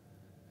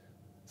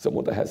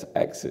 Someone that has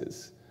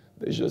hexis,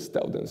 they just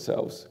tell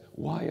themselves,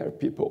 why are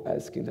people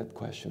asking that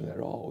question at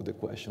all? The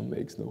question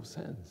makes no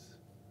sense.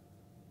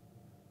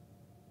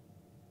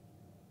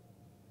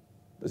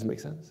 Does it make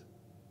sense?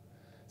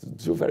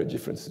 It's two very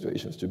different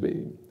situations to be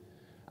in.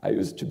 I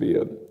used to be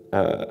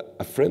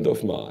a friend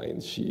of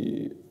mine.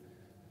 She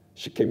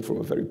came from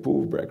a very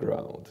poor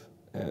background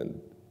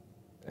and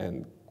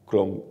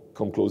come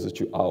closer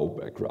to our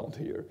background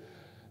here.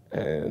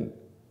 And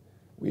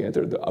we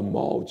entered a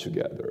mall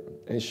together,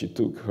 and she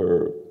took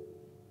her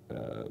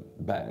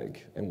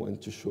bag and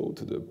went to show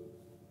to the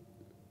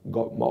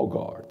mall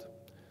guard.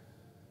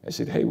 And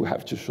she said, hey, we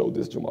have to show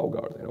this to mall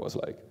guard. And I was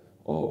like,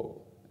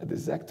 oh, at the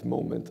exact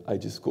moment I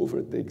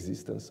discovered the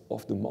existence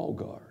of the mall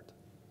guard.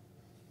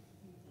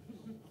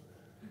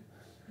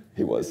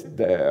 He was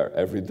there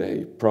every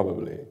day,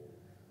 probably.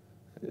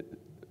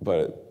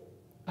 But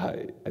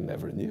I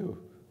never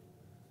knew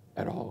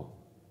at all.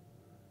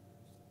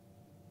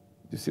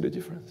 You see the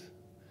difference?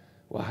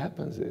 What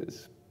happens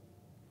is,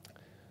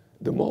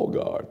 the mall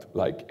guard,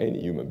 like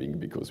any human being,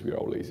 because we are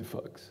all lazy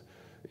fucks,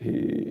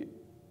 he's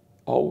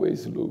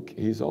always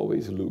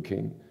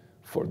looking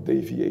for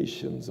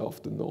deviations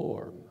of the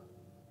norm,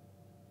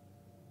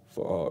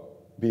 for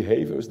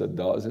behaviors that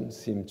doesn't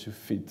seem to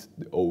fit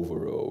the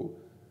overall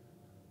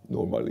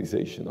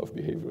normalization of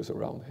behaviors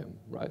around him,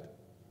 right?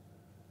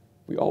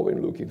 We're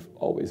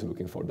always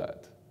looking for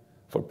that,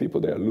 for people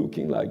that are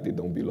looking like they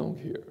don't belong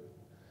here.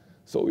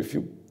 So if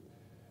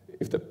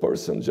the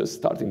person just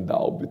starting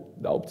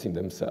doubting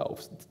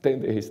themselves,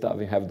 then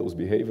they have those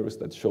behaviors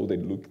that show they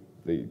look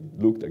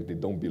like they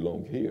don't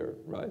belong here,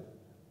 right?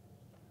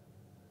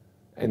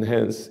 And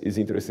hence, it's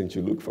interesting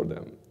to look for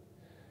them.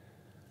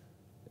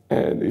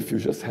 And if you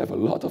just have a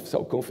lot of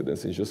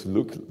self-confidence and just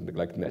look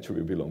like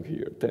naturally belong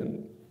here,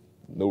 then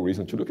no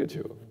reason to look at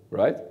you,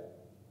 right?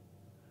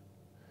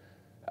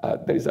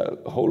 There is a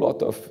whole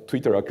lot of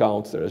Twitter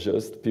accounts that are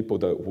just people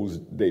whose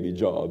daily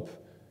job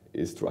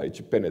is try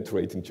to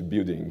penetrate into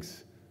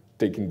buildings,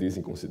 taking this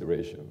in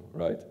consideration,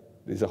 right?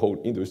 There's a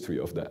whole industry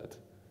of that.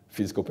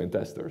 Physical pen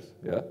testers,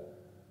 yeah?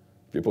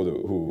 People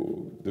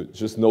who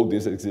just know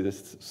this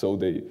exists, so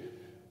they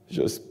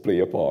just play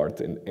a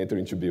part and enter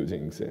into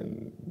buildings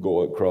and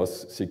go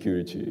across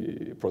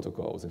security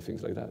protocols and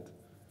things like that.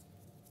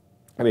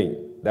 I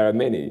mean, there are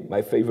many.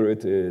 My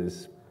favorite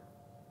is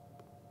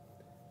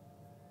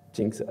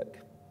Jinxag.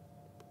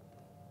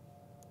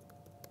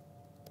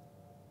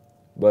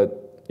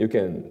 But you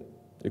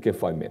can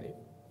find many.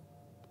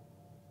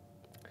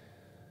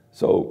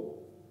 So,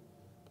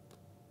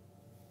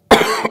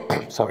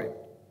 sorry.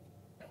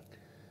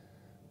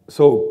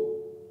 So,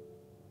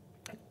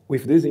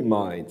 with this in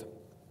mind,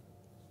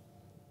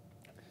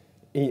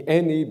 in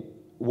any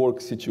work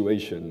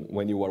situation,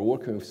 when you are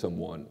working with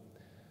someone,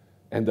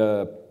 and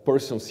the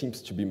person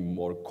seems to be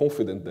more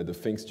confident that the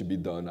things to be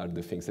done are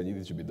the things that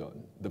needed to be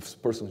done, the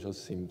person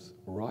just seems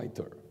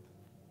righter.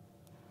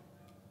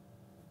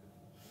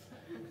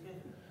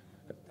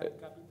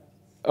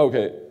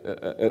 Okay,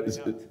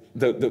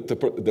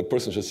 the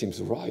person just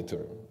seems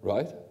righter,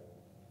 right?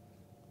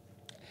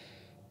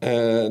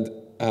 And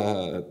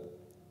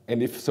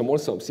if someone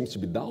seems to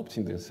be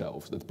doubting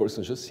themselves, that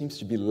person just seems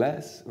to be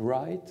less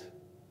right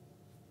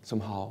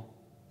somehow.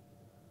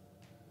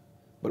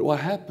 But what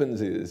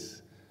happens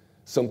is,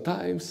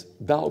 sometimes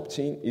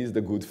doubting is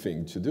the good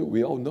thing to do.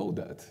 We all know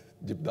that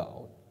deep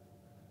down.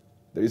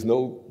 There is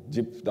no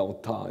deep down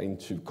time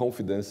to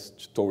confidence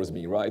towards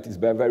being right. It's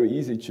very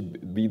easy to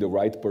be the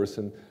right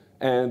person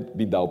and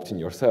be doubting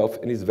yourself,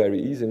 and it's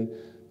very easy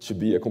to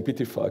be a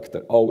complete fuck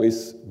that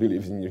always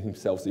believes in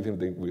himself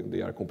even if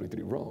they are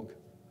completely wrong.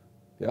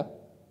 Yeah?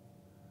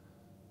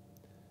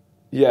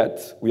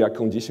 Yet, we are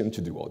conditioned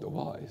to do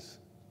otherwise.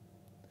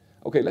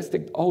 Okay, let's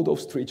take all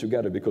those three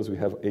together because we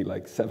have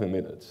like 7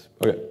 minutes.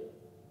 Okay.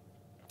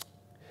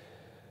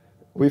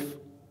 With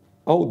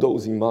all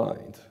those in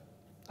mind,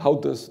 how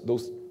does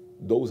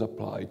those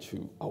apply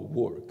to our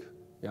work?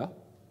 Yeah?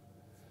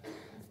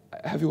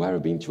 Have you ever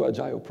been to an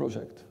Agile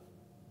project?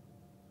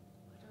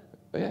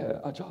 Yeah,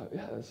 Agile,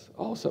 yes.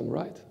 Awesome,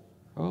 right?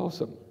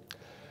 Awesome.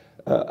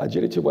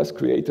 Agility was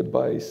created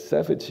by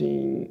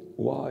 17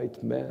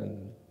 white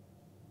men.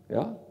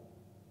 Yeah?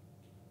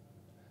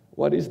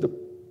 What is the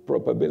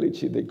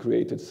probability they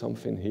created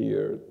something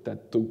here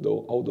that took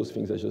all those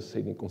things I just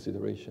said in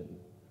consideration?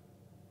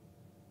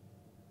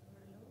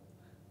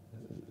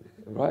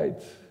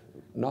 Right?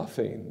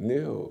 Nothing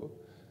new.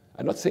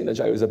 I'm not saying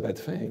Agile is a bad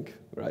thing,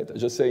 right? I'm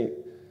just saying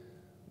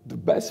the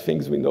best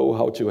things we know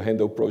how to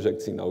handle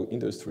projects in our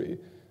industry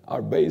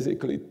are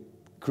basically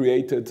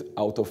created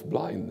out of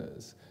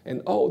blindness.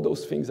 And all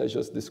those things I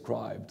just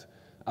described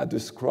are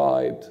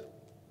described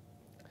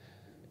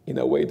in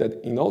a way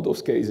that in all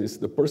those cases,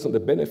 the person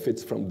that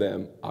benefits from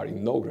them are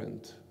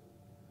ignorant.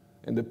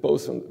 And the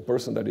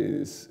person that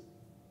is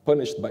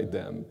punished by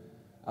them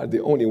are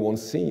the only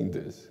ones seeing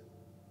this.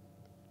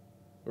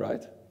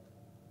 Right?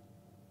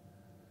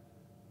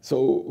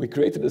 So we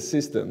created a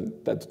system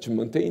that to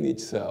maintain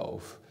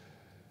itself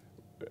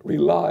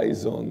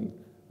relies on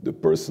the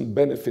person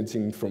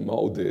benefiting from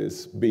all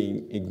this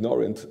being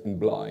ignorant and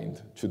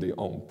blind to their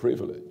own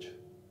privilege.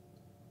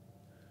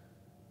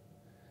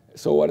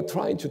 So what I'm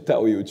trying to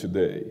tell you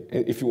today,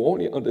 and if you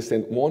only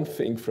understand one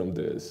thing from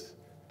this,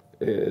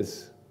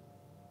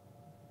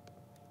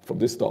 from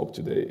this talk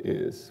today,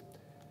 is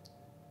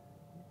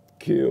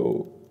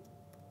kill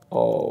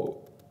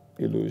all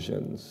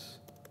illusions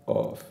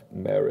of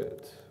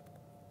merit.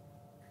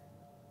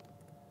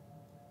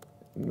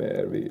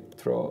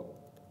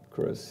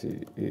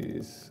 Meritocracy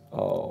is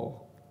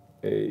all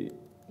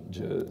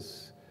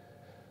ages,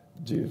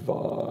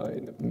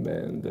 divine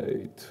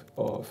mandate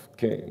of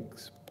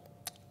kings.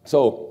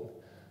 So,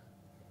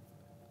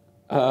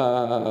 you're in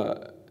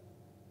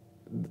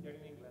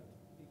England.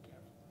 Be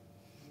careful.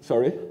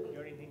 Sorry?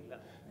 You're in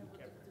England. Be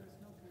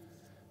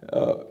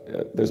careful.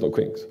 There's no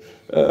kings.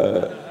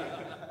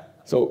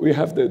 So we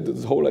have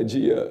this whole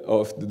idea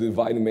of the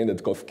divine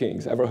mandate of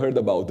kings. Ever heard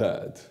about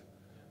that?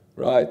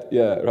 Right?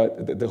 Yeah,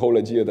 right. The whole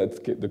idea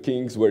that the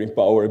kings were in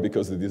power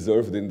because they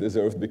deserved, didn't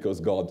deserve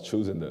because God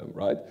chosen them,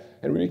 right?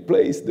 And we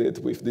replaced it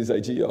with this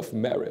idea of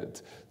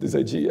merit, this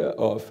idea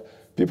of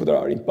people that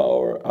are in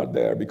power are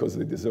there because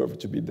they deserve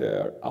to be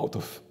there out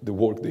of the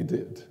work they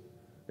did.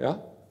 Yeah?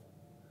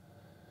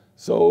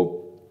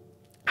 So,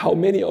 how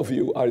many of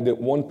you are the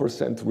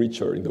 1%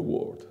 richer in the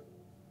world?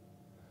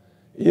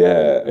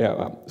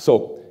 Yeah.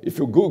 So, if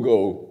you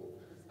Google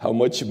how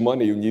much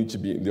money you need to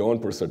be the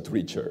 1%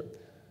 richer,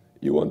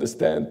 you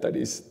understand that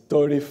it's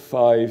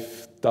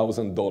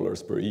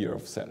 $35,000 per year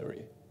of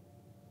salary.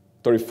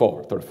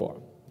 34,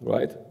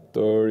 right?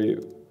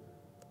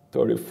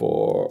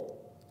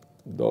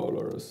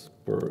 $34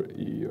 per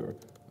year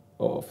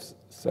of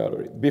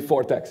salary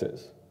before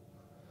taxes,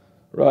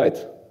 right?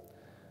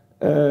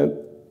 And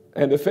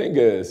the thing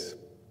is,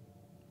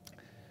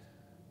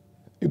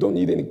 you don't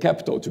need any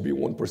capital to be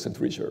 1%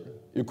 richer.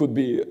 You could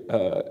be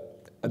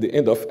at the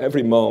end of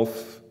every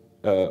month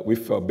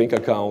with a bank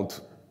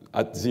account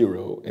at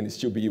zero and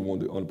still be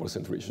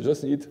 1% rich. You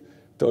just need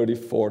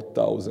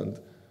 34,000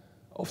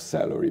 of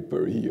salary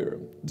per year.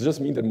 It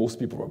just means that most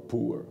people are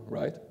poor,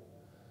 right?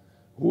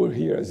 Who are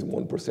here as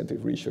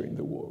 1% richer in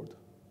the world?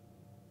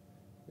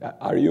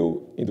 Are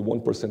you in the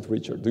 1%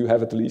 richer? Do you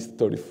have at least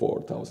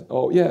 34,000?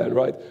 Oh, yeah,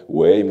 right.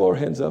 Way more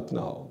hands up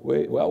now.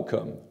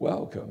 Welcome.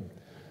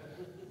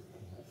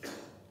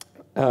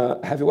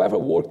 Have you ever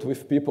worked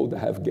with people that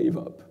have gave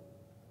up?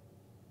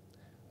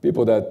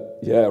 People that,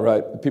 yeah,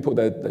 right, people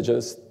that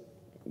just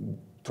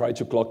try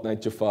to clock 9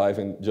 to 5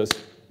 and just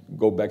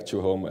go back to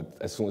home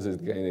as soon as they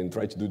can and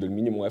try to do the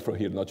minimum effort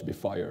here not to be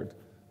fired.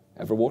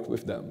 Ever worked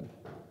with them?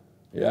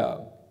 Yeah.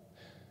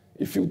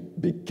 If you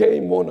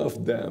became one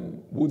of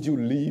them, would you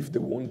leave the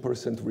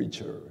 1%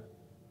 richer?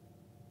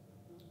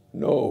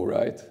 No,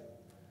 right?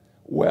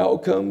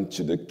 Welcome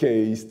to the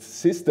caste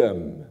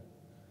system.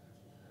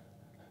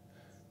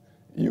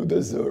 You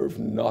deserve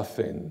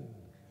nothing.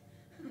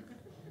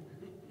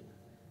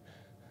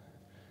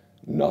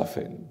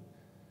 Nothing.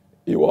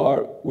 You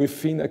are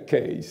within a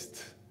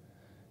caste.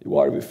 You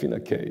are within a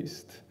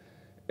caste.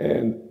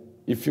 And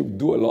if you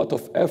do a lot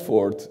of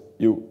effort,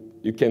 you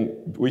can,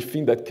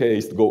 within that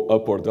caste, go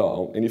up or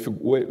down. And if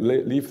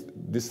you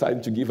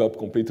decide to give up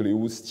completely, you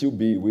will still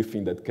be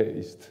within that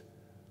caste.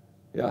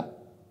 Yeah?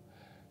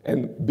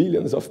 And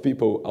billions of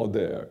people out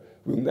there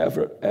will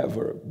never,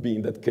 ever be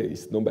in that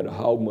caste, no matter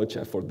how much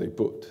effort they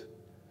put.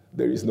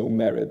 There is no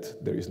merit.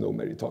 There is no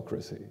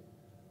meritocracy.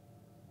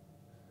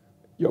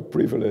 Your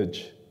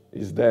privilege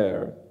is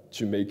there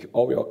to make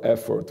all your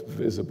effort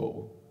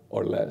visible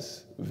or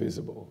less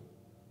visible.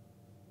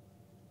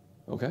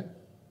 Okay?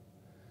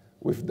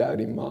 With that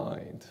in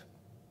mind,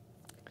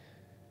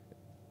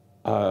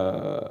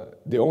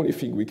 the only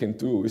thing we can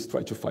do is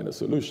try to find a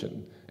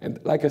solution. And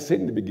like I said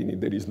in the beginning,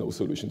 there is no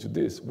solution to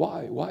this.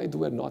 Why? Why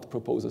do I not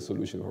propose a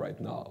solution right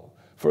now?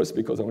 First,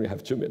 because I only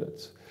have 2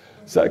 minutes.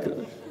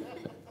 Second,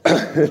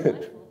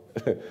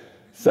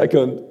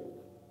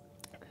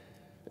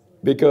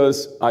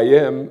 because I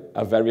am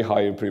a very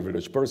highly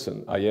privileged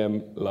person.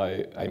 I'm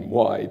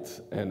white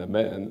and a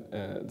man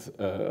and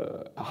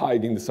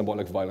hiding the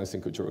symbolic violence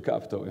in cultural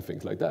capital and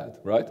things like that,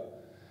 right?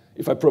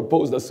 If I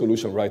propose that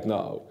solution right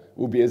now, it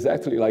would be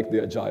exactly like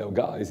the agile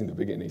guys in the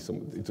beginning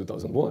in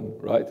 2001,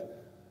 right?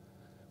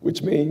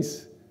 Which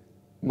means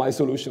my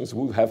solutions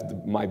would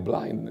have my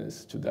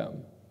blindness to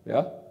them,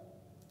 yeah?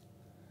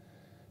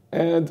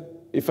 And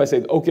if I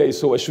said, okay,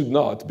 so I should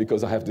not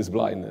because I have this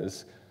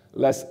blindness,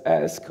 let's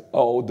ask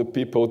all the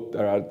people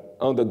that are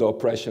under the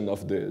oppression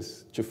of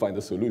this to find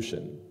a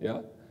solution,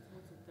 yeah?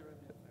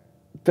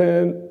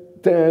 Then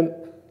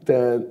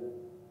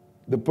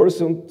the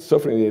person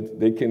suffering it,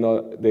 they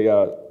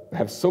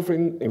have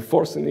suffering,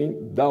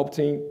 enforcing,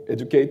 doubting,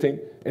 educating,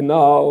 and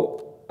now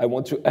I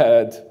want to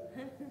add,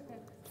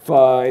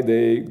 find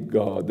a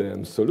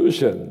goddamn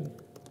solution.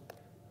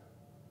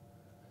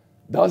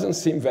 Doesn't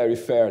seem very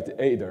fair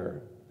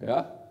either,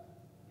 yeah?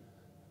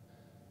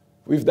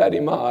 With that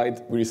in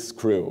mind, we're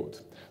screwed.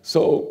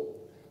 So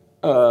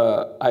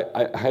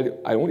I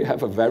only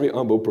have a very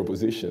humble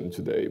proposition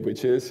today,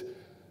 which is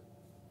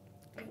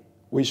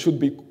we should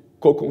be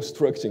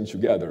co-constructing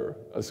together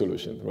a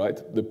solution, right?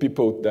 The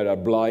people that are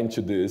blind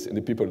to this and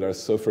the people that are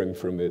suffering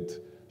from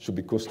it should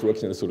be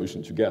constructing a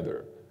solution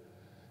together.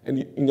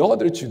 And in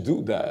order to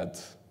do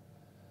that,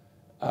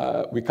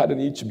 we kind of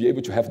need to be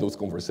able to have those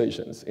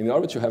conversations. In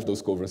order to have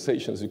those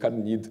conversations, you kind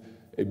of need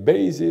a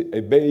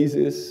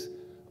basis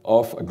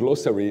of a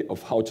glossary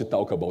of how to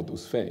talk about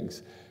those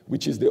things,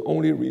 which is the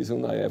only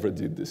reason I ever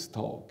did this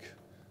talk,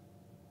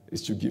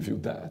 is to give you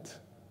that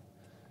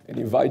and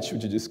invite you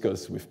to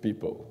discuss with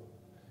people.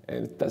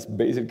 And that's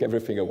basically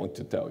everything I want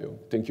to tell you.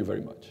 Thank you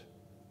very much.